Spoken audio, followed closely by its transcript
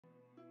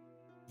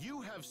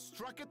You have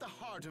struck at the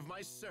heart of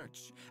my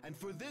search, and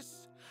for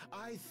this,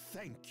 I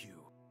thank you.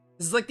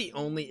 This is like the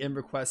only in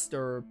request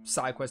or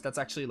side quest that's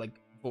actually like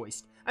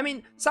voiced. I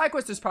mean, side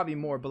quest there's probably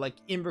more, but like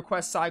in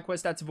request, side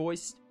quest that's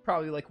voiced,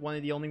 probably like one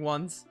of the only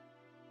ones.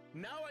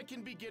 Now I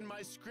can begin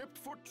my script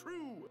for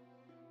true.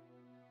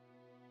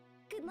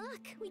 Good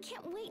luck. We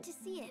can't wait to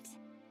see it.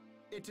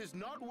 It is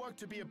not work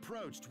to be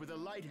approached with a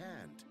light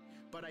hand,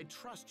 but I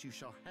trust you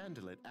shall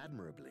handle it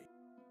admirably.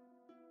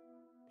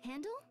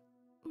 Handle?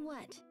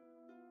 What?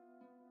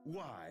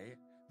 Why,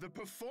 the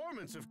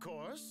performance, of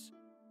course.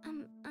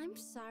 I'm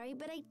sorry,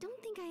 but I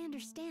don't think I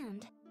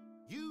understand.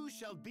 You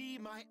shall be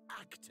my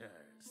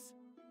actors.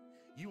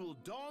 You will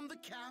don the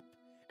cap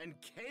and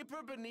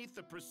caper beneath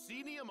the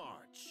proscenium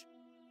arch.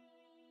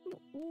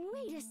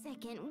 Wait a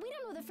second. We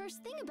don't know the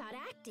first thing about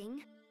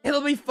acting.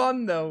 It'll be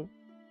fun though.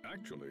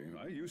 Actually,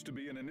 I used to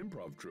be in an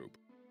improv troupe.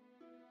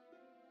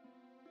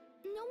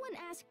 No one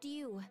asked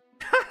you.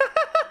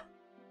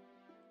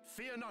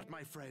 Fear not,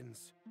 my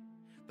friends.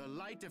 The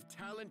light of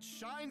talent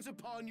shines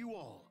upon you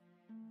all.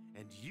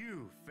 And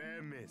you,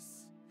 fair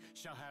miss,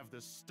 shall have the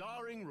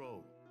starring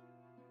role.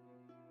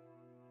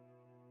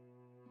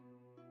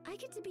 I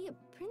get to be a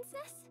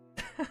princess?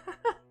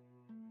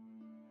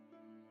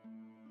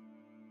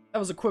 That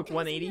was a quick Guys,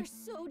 180. we are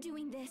so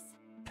doing this.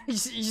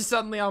 You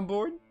suddenly on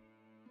board?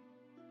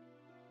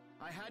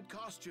 I had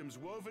costumes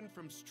woven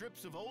from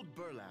strips of old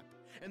burlap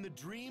and the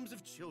dreams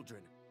of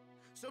children.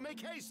 So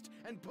make haste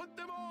and put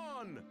them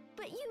on!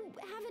 But you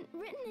haven't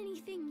written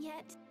anything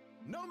yet.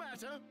 No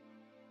matter.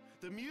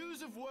 The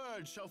muse of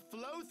words shall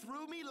flow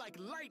through me like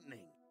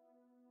lightning.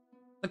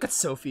 Look at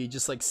Sophie,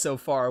 just like so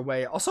far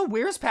away. Also,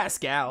 where's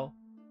Pascal?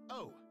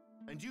 Oh,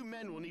 and you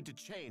men will need to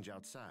change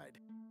outside.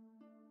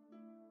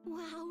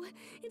 Wow,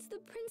 it's the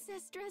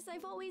princess dress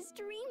I've always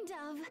dreamed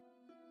of.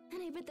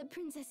 And I bet the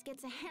princess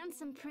gets a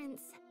handsome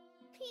prince.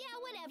 Yeah,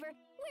 whatever.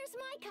 Where's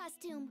my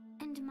costume?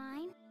 And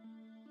mine?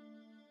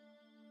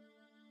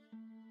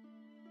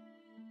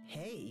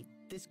 Hey,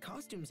 this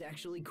costume's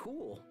actually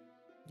cool.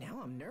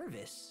 Now I'm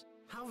nervous.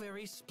 How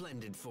very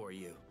splendid for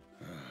you.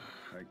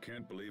 I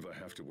can't believe I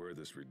have to wear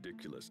this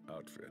ridiculous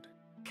outfit.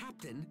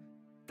 Captain,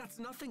 that's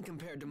nothing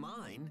compared to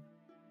mine.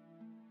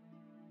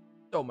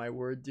 Oh my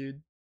word,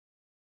 dude.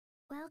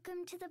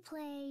 Welcome to the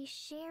play,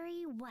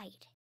 Cheri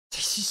White.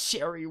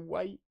 Cheri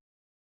White.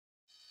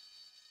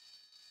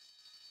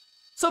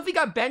 Sophie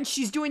got benched.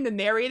 She's doing the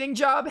narrating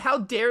job. How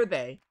dare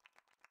they?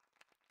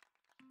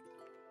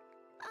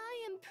 I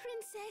am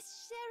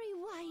Princess Cheri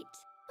White.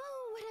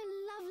 Oh, what a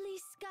lovely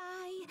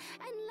sky,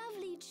 and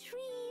lovely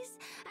trees,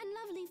 and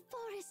lovely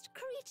forest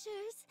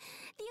creatures.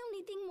 The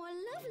only thing more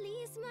lovely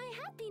is my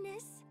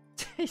happiness.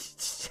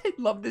 I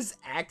love this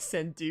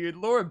accent, dude.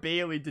 Laura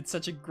Bailey did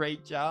such a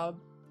great job.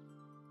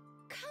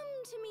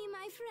 Come to me,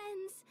 my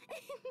friends.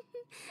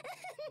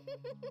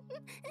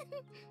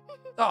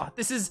 Oh,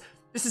 this is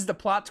the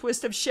plot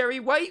twist of Cheri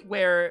White,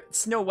 where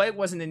Snow White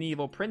wasn't an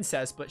evil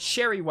princess, but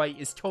Cheri White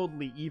is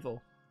totally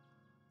evil.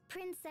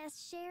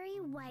 Princess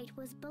Cheri White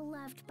was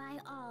beloved by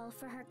all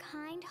for her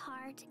kind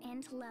heart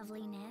and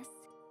loveliness.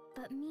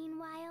 But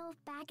meanwhile,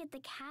 back at the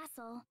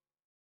castle...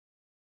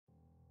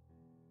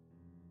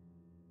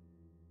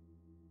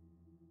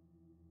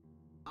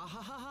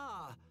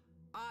 Ahahaha!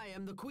 I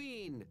am the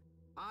queen.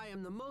 I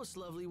am the most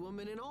lovely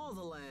woman in all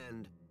the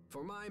land.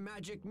 For my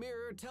magic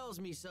mirror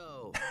tells me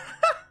so.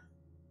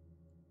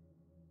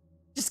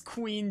 Just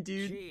queen,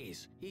 dude.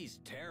 Jeez, he's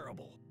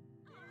terrible.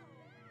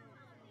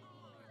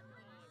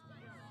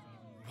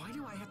 Why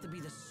do I have to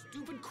be the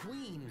stupid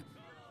queen?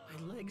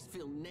 My legs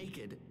feel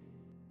naked.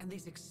 And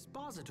these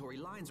expository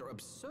lines are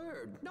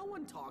absurd. No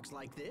one talks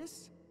like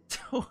this.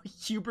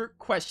 Hubert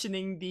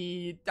questioning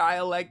the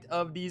dialect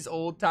of these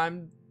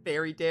old-time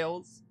fairy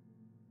tales.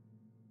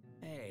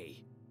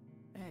 Hey,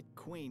 that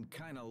queen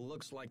kinda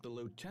looks like the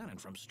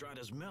lieutenant from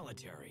Strata's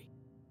military.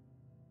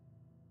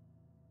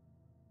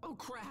 Oh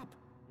crap!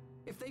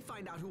 If they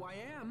find out who I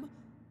am,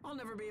 I'll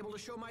never be able to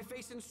show my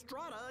face in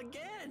Strata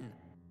again!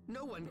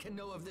 No one can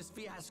know of this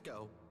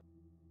fiasco.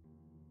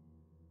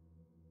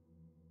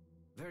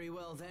 Very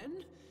well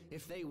then,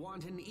 if they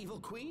want an evil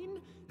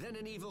queen, then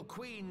an evil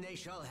queen they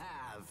shall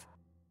have.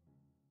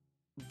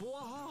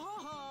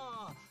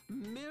 Bwahaha!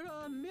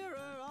 Mirror,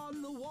 mirror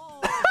on the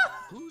wall,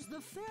 who's the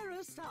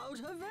fairest out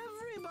of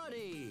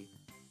everybody?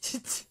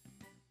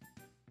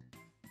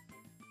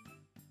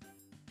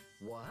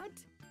 What?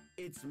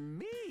 It's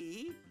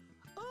me?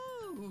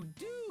 Oh,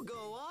 do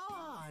go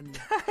on!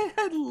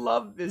 I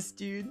love this,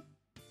 dude.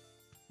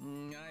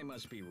 I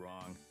must be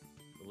wrong.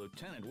 The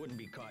lieutenant wouldn't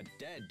be caught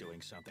dead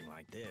doing something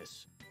like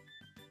this.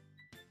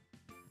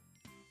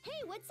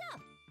 Hey, what's up?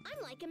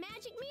 I'm like a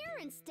magic mirror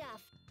and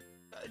stuff.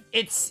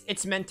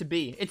 It's meant to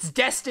be. It's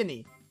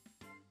destiny.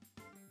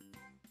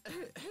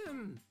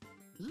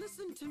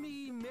 Listen to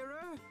me,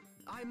 mirror.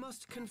 I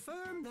must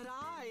confirm that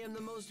I am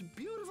the most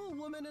beautiful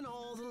woman in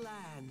all the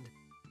land.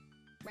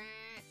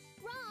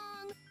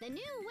 Wrong! The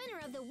new winner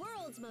of the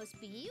world's most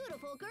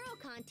beautiful girl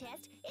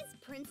contest is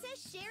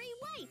Princess Cheri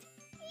White.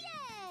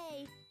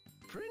 Yay!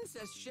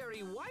 Princess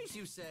Cheri White,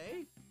 you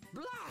say?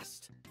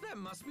 Blast! There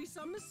must be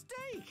some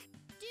mistake!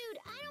 Dude,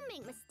 I don't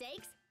make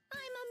mistakes. I'm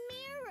a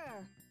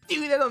mirror.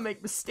 Dude, I don't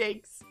make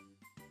mistakes.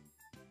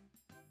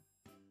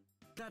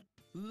 That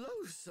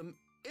loathsome,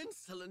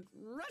 insolent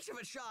wretch of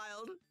a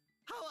child!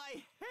 How I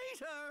hate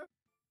her!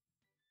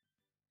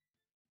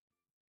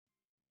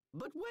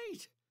 But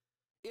wait!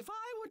 If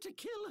I were to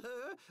kill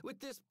her with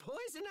this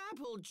poison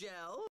apple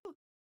gel...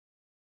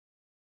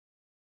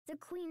 The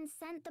queen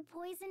sent the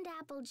poisoned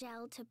apple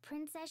gel to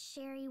Princess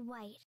Cheri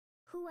White,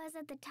 who was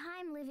at the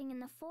time living in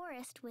the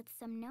forest with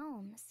some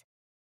gnomes.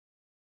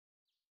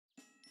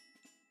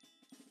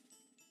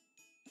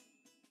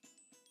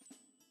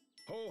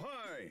 Ho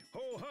hi!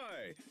 Ho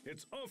hi!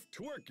 It's off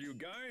to work, you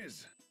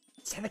guys!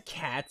 Is that the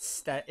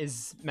cats? That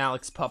is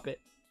Malik's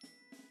puppet.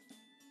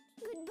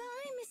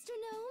 Goodbye, Mr.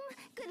 Gnome.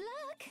 Good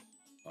luck.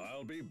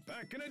 I'll be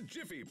back in a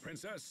jiffy,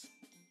 Princess!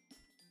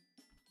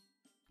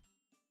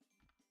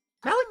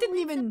 Malik didn't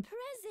It's even... a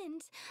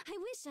present. I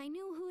wish I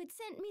knew who had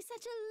sent me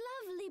such a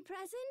lovely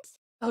present.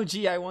 Oh,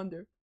 gee, I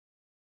wonder.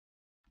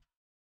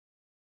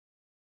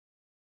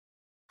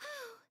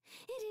 Oh,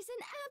 it is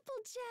an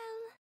apple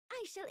gel.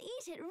 I shall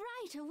eat it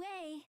right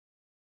away.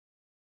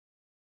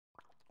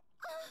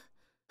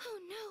 Oh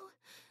no,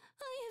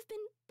 I have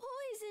been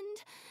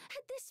poisoned.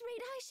 At this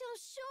rate, I shall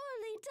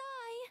surely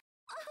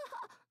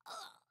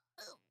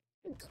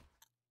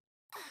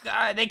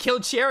die. They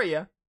killed Cheri.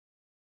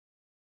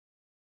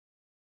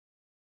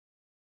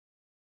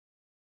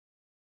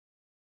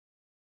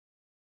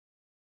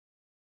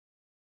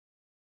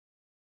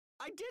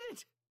 I did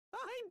it!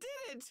 I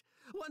did it!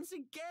 Once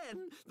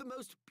again, the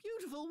most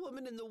beautiful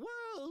woman in the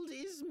world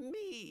is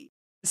me!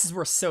 This is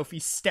where Sophie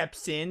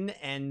steps in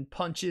and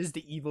punches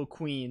the evil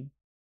queen.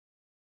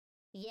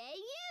 Yay,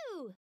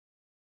 you!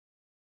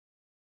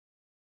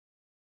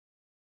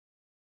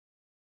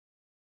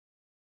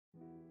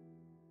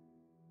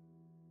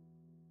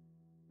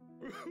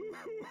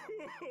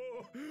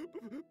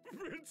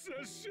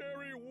 Princess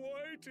Cheri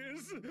White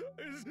is...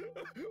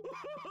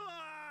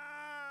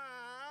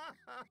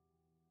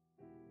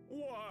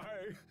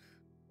 Why?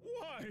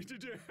 Why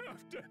did you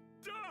have to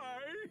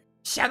die?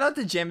 Shout out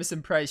to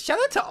Jamison Price. Shout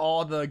out to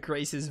all the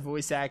Grace's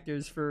voice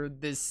actors for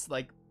this,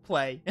 like,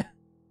 play.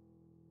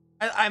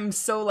 I'm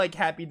so, like,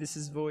 happy this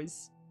is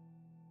voice.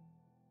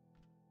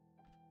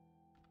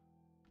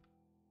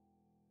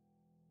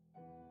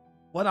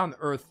 What on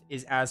earth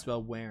is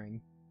Asbel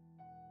wearing?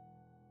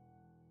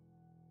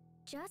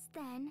 Just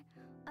then,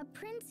 a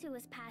prince who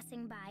was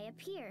passing by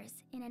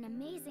appears in an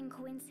amazing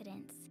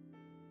coincidence.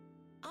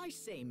 I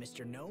say,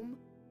 Mr. Gnome,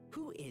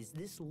 who is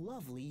this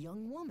lovely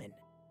young woman?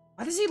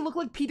 Why does he look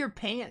like Peter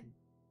Pan?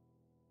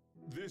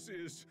 This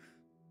is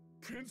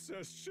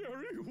Princess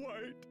Cheri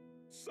White.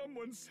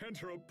 Someone sent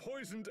her a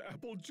poisoned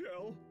apple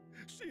gel.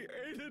 She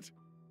ate it,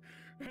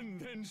 and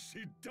then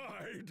she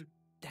died.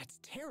 That's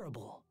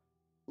terrible.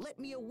 Let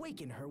me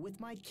awaken her with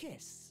my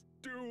kiss.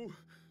 Do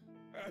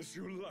as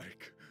you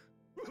like.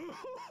 It's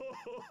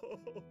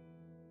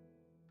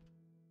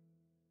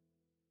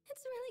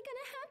really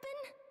gonna happen?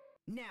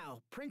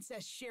 Now,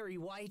 Princess Cheri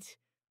White,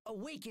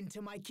 awaken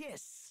to my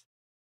kiss.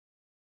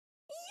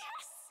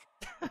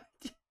 Yes!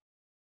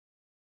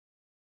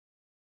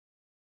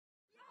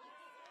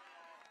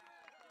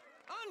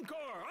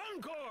 Encore!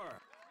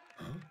 Encore!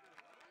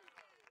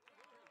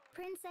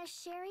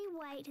 Princess Cheri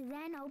White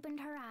then opened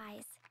her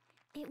eyes.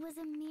 It was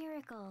a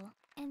miracle.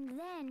 And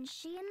then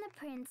she and the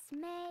prince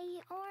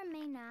may or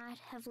may not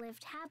have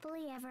lived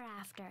happily ever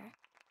after.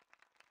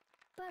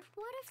 But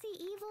what of the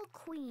evil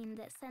queen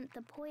that sent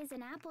the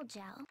poison apple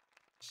gel?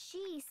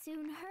 She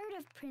soon heard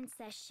of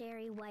Princess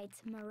Cheri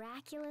White's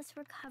miraculous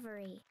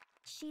recovery.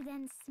 She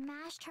then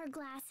smashed her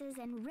glasses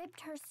and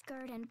ripped her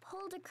skirt and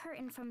pulled a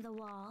curtain from the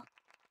wall.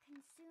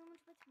 Consumed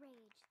with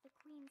rage, the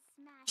queen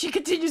smashed... She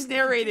continues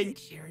narrating.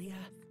 Cheria.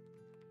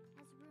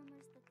 As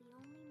rumors that the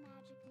only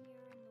magic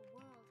mirror in the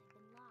world had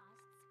been lost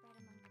spread among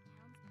the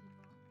townspeople,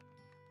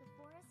 the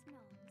forest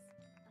gnomes,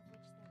 of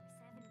which there were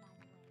 7 by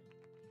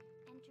the way,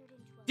 entered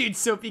into a... Dude,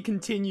 Sophie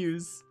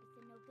continues. ...with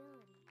the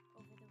nobility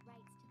over the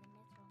rights to the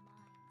mithril mines.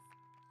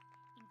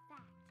 In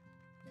fact,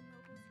 the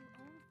nobles who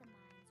owned the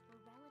mines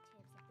were relatives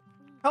of the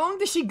queen. How long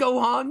does she go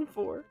on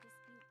for? The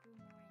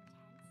dispute grew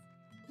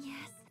more intense.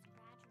 Yes.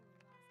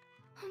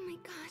 Oh my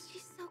gosh,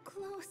 she's so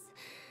close.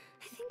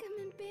 I think I'm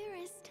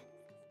embarrassed.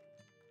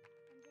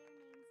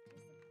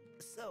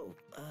 So,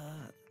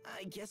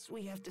 I guess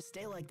we have to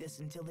stay like this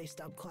until they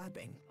stop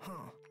clapping,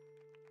 huh?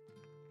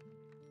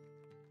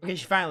 Okay,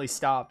 she finally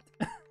stopped.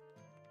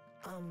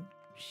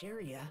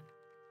 Cheria,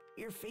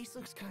 your face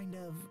looks kind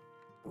of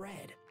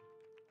red.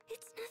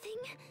 It's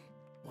nothing.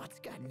 What's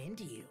gotten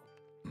into you?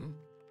 Hmm?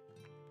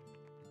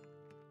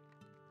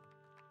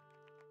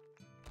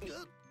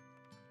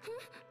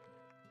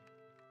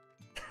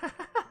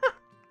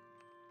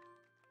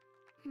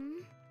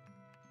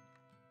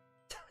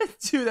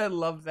 Dude, I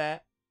love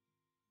that.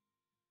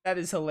 That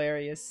is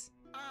hilarious.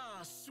 Ah,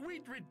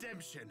 sweet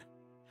redemption.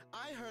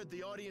 I heard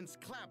the audience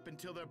clap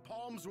until their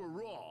palms were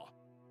raw.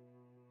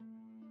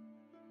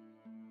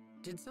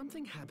 Did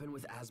something happen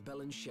with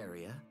Asbel and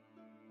Cheria?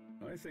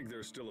 I think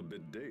they're still a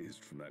bit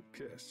dazed from that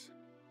kiss.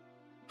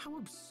 How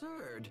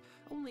absurd.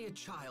 Only a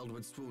child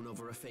would swoon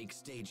over a fake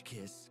stage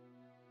kiss.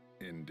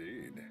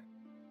 Indeed.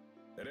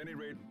 At any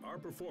rate, our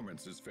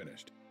performance is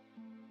finished.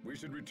 We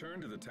should return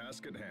to the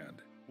task at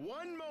hand.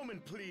 One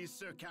moment, please,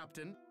 Sir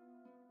Captain.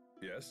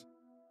 Yes?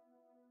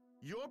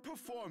 Your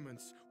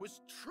performance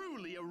was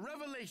truly a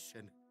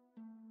revelation.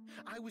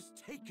 I was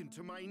taken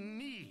to my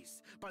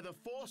knees by the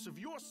force of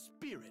your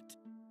spirit.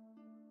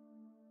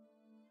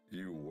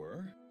 You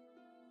were?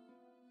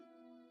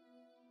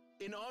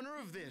 In honor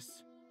of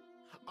this,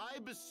 I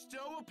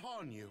bestow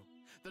upon you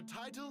the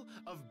title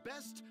of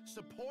Best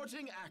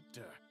Supporting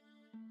Actor.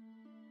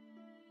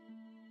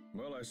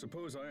 Well, I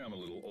suppose I am a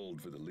little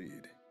old for the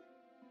lead.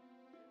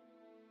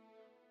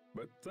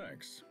 But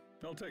thanks.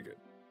 I'll take it.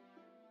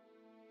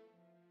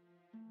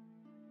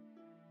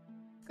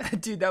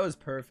 Dude, that was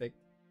perfect.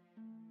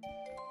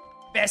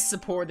 Best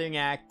supporting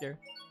actor.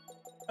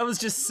 That was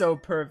just so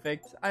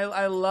perfect.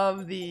 I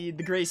love the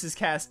Graces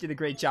cast did a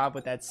great job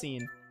with that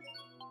scene.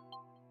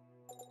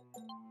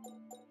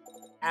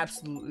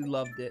 Absolutely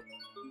loved it.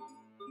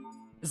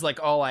 Is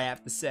like all I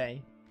have to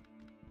say.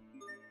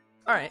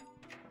 Alright.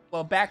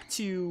 Well, back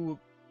to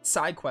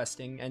side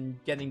questing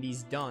and getting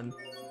these done.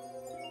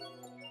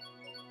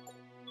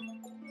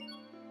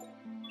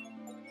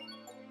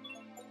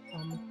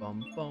 Bum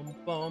bum bum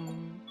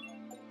bum.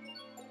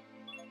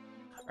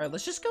 Alright,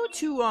 let's just go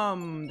to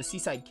the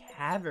Seaside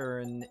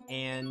Cavern,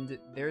 and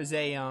there's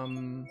a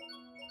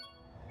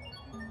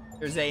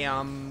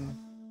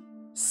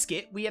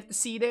skit we have to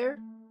see there.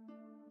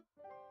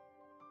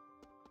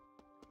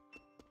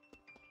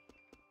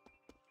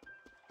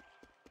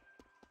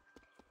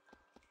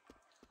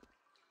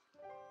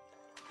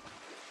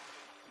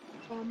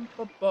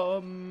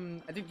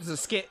 I think there's a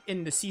skit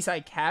in the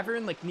Seaside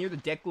Cavern, like near the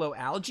Declo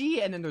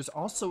Algae, and then there's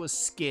also a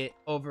skit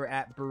over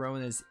at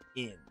Barona's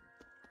Inn.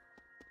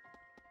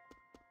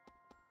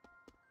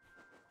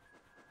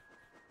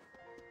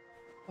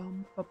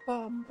 Bum ba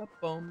bum ba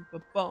bum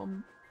ba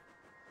bum.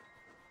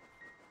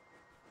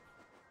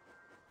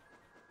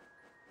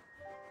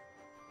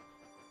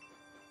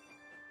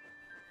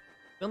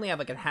 We only have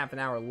like a half an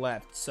hour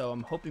left, so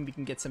I'm hoping we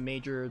can get some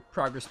major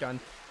progress done.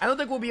 I don't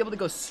think we'll be able to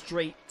go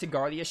straight to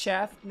Guardia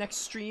Shaft next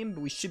stream, but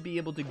we should be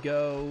able to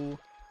go...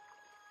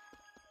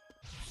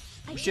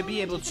 We should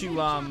be able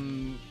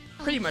to,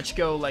 pretty much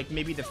go, like,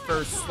 maybe the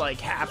first,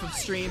 like, half of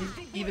stream,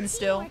 even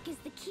still.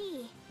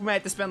 We might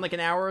have to spend, like,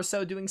 an hour or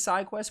so doing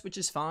side quests, which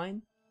is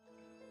fine.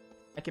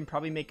 I can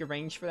probably make a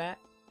range for that.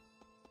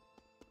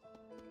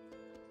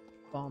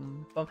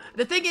 Bum, bum.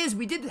 The thing is,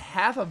 we did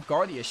half of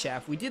Guardia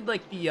Shaft. We did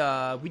like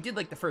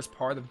the first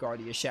part of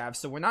Guardia Shaft,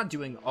 so we're not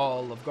doing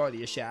all of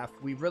Guardia Shaft.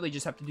 We really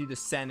just have to do the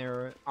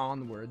center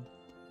onward,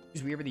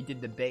 because we already did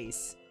the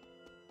base.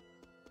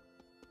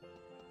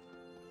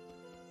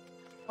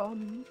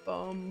 Bum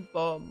bum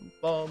bum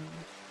bum.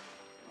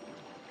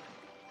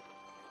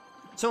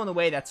 So in a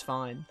way, that's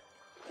fine.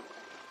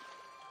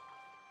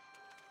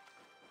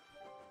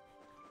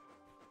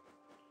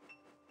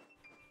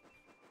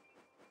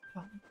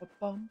 Bum, ba,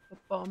 bum, ba,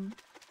 bum.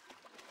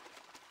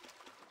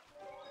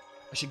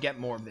 I should get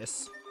more of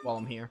this while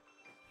I'm here.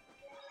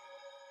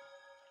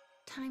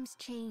 Times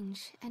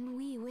change, and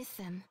we with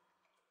them.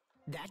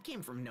 That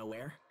came from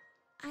nowhere.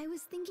 I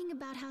was thinking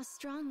about how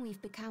strong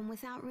we've become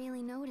without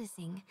really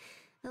noticing.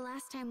 The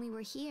last time we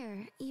were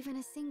here, even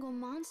a single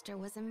monster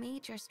was a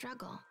major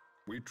struggle.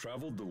 We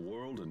traveled the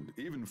world and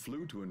even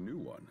flew to a new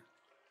one.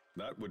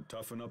 That would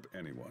toughen up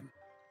anyone.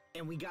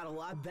 And we got a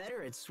lot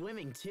better at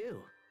swimming, too.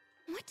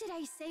 What did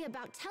I say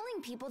about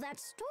telling people that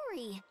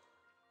story?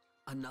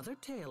 Another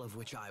tale of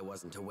which I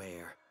wasn't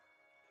aware.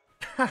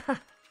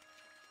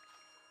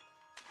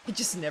 It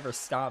just never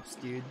stops,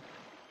 dude.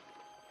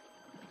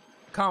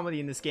 Comedy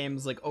in this game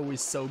is like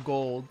always so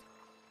gold.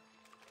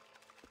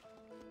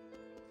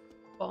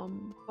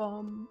 Bum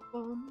bum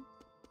bum.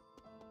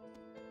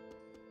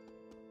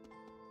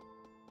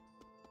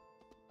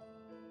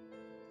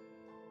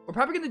 We're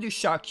probably gonna do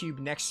Shock Cube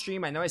next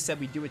stream. I know I said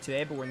we'd do it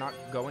today, but we're not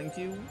going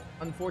to,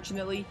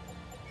 unfortunately.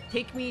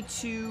 Take me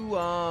to,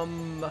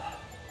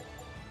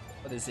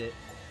 what is it?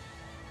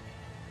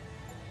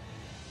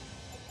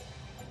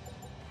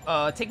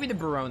 Take me to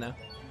Barona.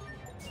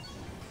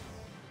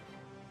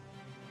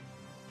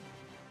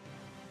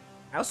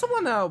 I also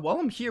wanna, while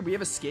I'm here, we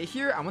have a skit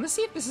here. I wanna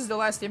see if this is the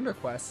last in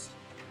request.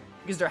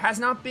 Because there has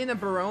not been a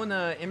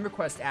Barona in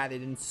request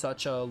added in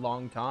such a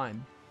long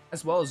time.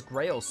 As well as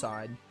Grail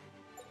side.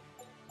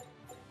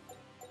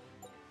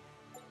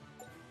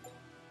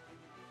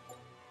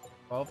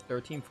 12,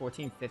 13,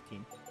 14,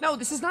 15. No,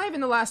 this is not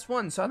even the last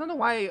one, so I don't know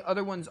why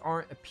other ones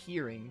aren't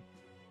appearing.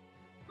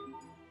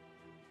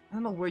 I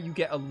don't know where you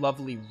get a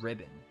lovely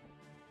ribbon.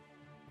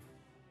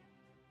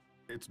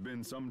 It's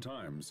been some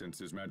time since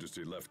His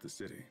Majesty left the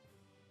city.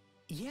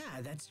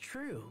 Yeah, that's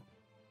true.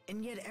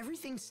 And yet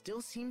everything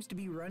still seems to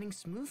be running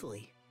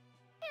smoothly.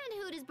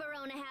 And who does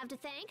Barona have to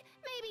thank?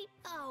 Maybe,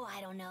 oh, I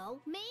don't know,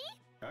 me?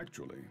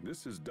 Actually,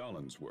 this is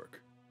Dalin's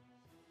work.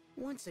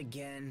 Once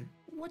again,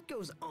 what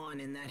goes on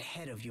in that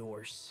head of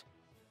yours?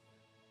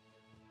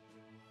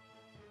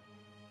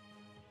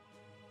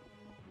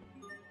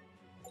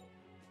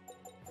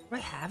 Do I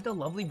have the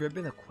lovely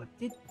ribbon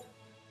equipped?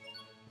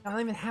 I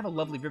don't even have a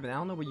lovely ribbon. I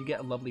don't know where you get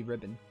a lovely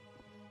ribbon.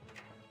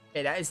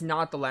 Hey, that is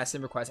not the last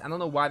sim request. I don't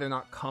know why they're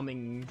not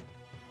coming.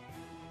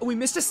 Oh, we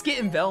missed a skit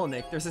in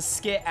Velenic. There's a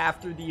skit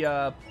after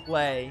the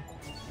play.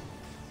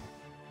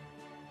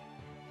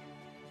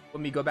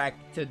 When we go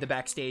back to the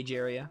backstage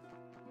area.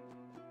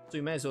 So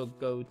we might as well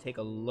go take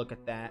a look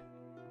at that.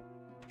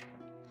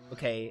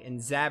 Okay, in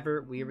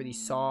Zavert, we already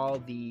saw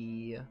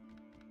the...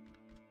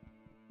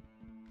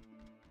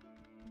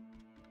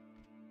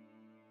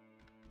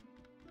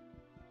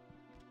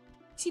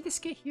 See the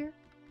skit here?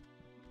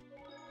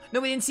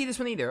 No, we didn't see this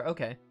one either.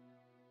 Okay.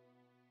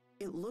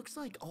 It looks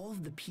like all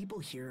of the people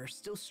here are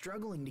still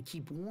struggling to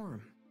keep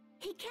warm.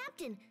 Hey,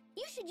 Captain,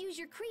 you should use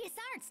your Creus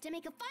arts to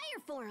make a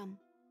fire for him.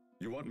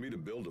 You want me to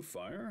build a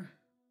fire?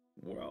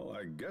 Well,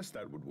 I guess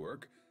that would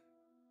work.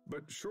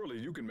 But surely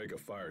you can make a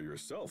fire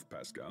yourself,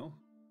 Pascal.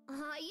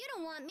 You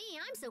don't want me.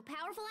 I'm so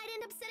powerful I'd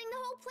end up setting the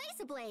whole place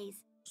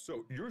ablaze.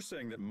 So you're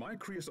saying that my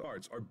Creus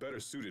arts are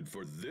better suited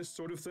for this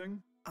sort of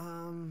thing?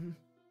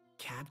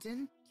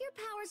 Captain? Your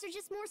powers are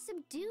just more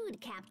subdued,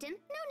 Captain.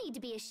 No need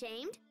to be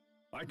ashamed.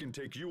 I can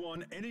take you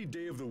on any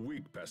day of the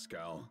week,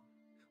 Pascal.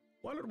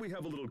 Why don't we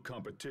have a little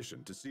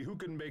competition to see who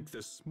can make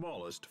the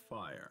smallest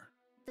fire?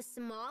 The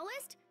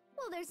smallest?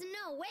 Well, there's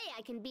no way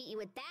I can beat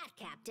you at that,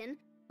 Captain.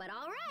 But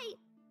all right.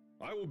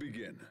 I will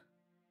begin.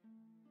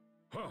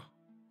 Huh.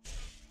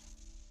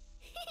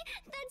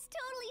 That's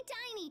totally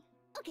tiny.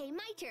 Okay,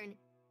 my turn.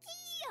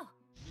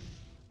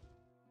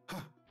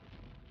 Huh.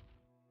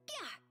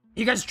 Yeah.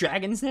 You guys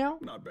dragons now?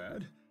 Not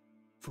bad.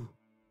 Phew.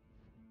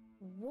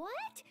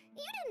 What?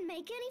 You didn't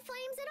make any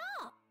flames at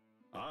all.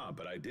 Ah,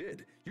 but I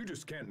did. You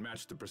just can't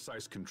match the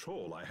precise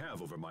control I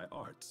have over my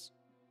arts.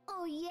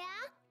 Oh, yeah?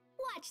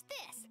 Watch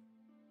this.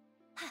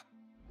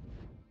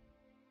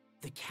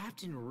 The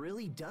captain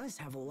really does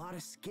have a lot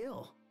of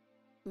skill.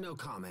 No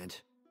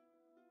comment.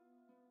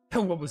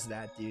 What was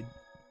that, dude?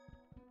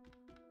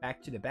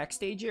 Back to the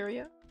backstage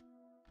area?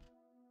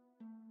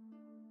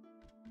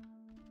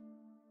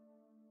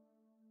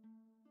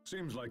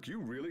 Seems like you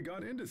really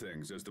got into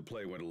things as the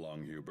play went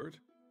along, Hubert.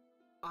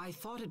 I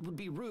thought it would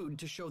be rude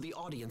to show the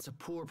audience a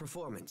poor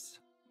performance.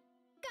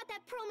 Got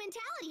that pro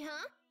mentality,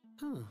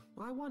 huh?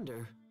 I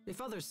wonder.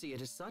 If others see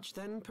it as such,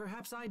 then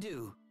perhaps I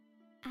do.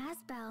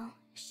 Asbel,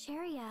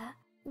 Sheria,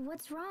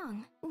 what's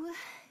wrong? What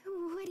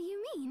do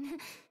you mean?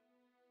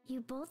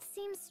 You both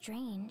seem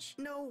strange.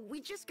 No,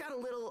 we just got a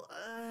little,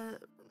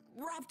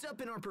 wrapped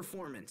up in our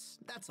performance.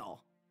 That's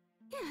all.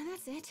 Yeah,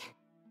 that's it.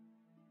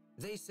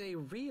 They say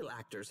real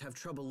actors have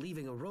trouble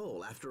leaving a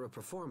role after a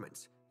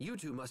performance. You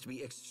two must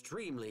be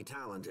extremely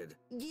talented.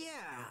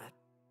 Yeah,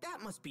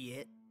 that must be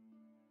it.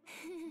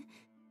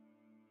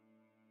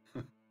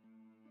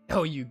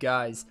 Oh, you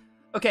guys.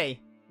 Okay,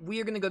 we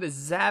are going to go to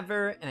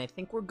Zavert, and I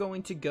think we're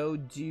going to go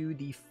do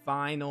the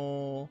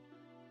final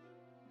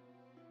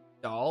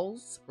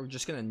dolls. We're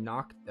just going to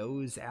knock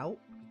those out.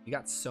 We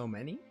got so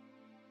many.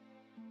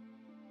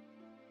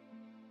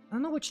 I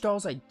don't know which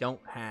dolls I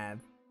don't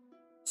have.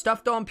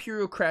 Stuffed doll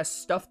Imperial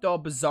Crest, stuffed doll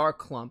Bizarre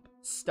Clump,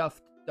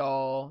 stuffed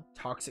doll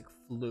Toxic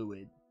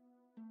Fluid.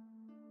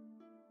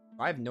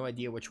 I have no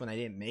idea which one I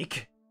didn't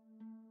make.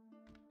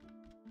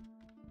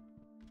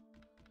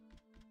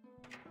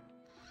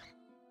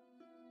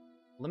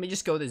 Let me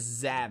just go to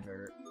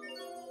Zavert.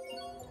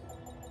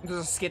 There's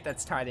a skit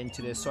that's tied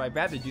into this, so I'd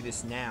rather do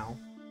this now.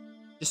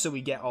 Just so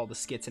we get all the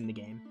skits in the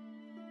game.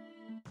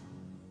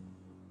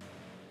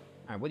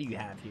 Alright, what do you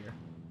have here?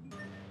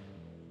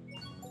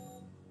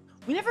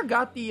 We never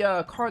got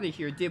the Carta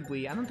here, did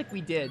we? I don't think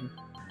we did.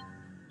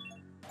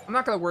 I'm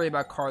not gonna worry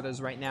about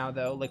Cartas right now,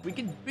 though. Like, we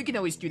can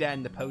always do that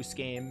in the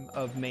post-game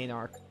of main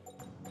arc.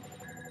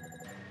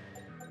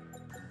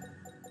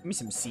 Give me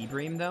some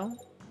Seabream, though.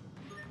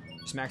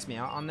 Just max me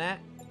out on that.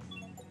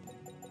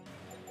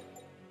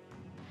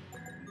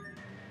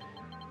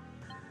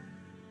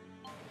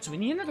 So we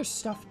need another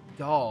stuffed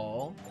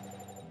doll.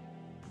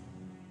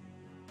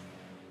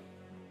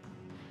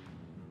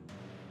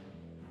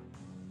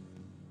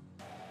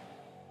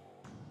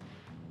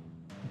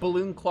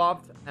 Balloon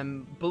cloth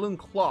and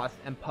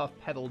puff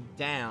pedal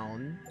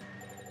down.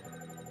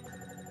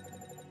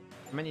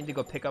 I might need to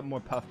go pick up more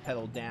puff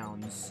pedal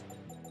downs.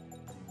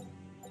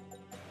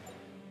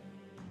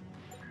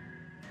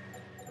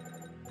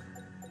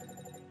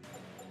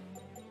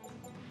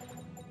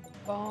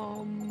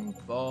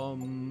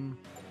 Bum.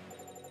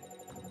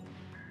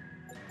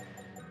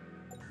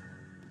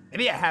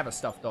 Maybe I have a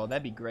stuffed doll.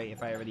 That'd be great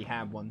if I already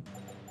have one.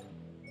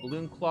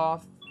 Balloon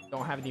cloth.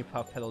 Don't have any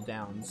puff pedal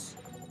downs.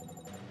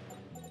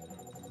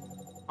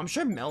 I'm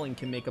sure Melon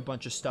can make a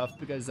bunch of stuff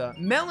because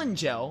Melon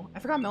Gel. I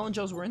forgot Melon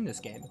Gels were in this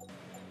game.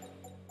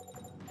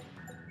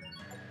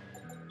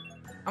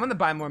 I'm gonna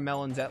buy more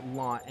melons at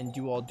launch and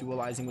do all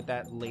dualizing with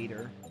that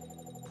later.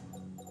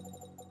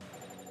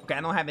 Okay, I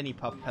don't have any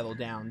puff pedal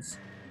downs.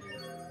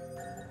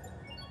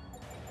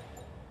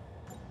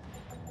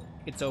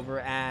 It's over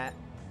at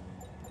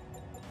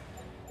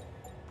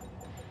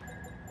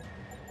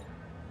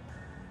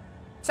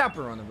South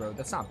Verona Road.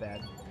 That's not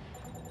bad.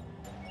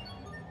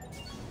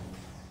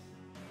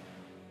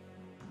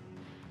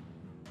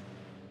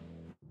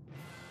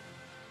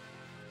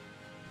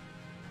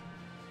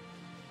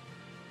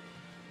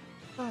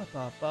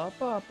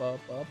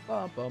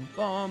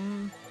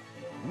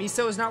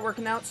 Miso is not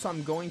working out, so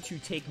I'm going to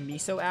take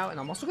Miso out, and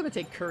I'm also going to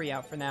take Curry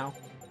out for now.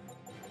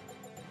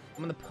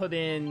 I'm going to put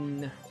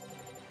in...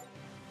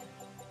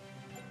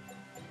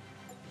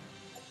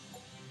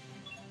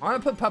 I'm going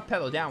to put Pup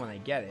Pedal down when I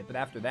get it, but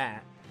after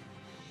that...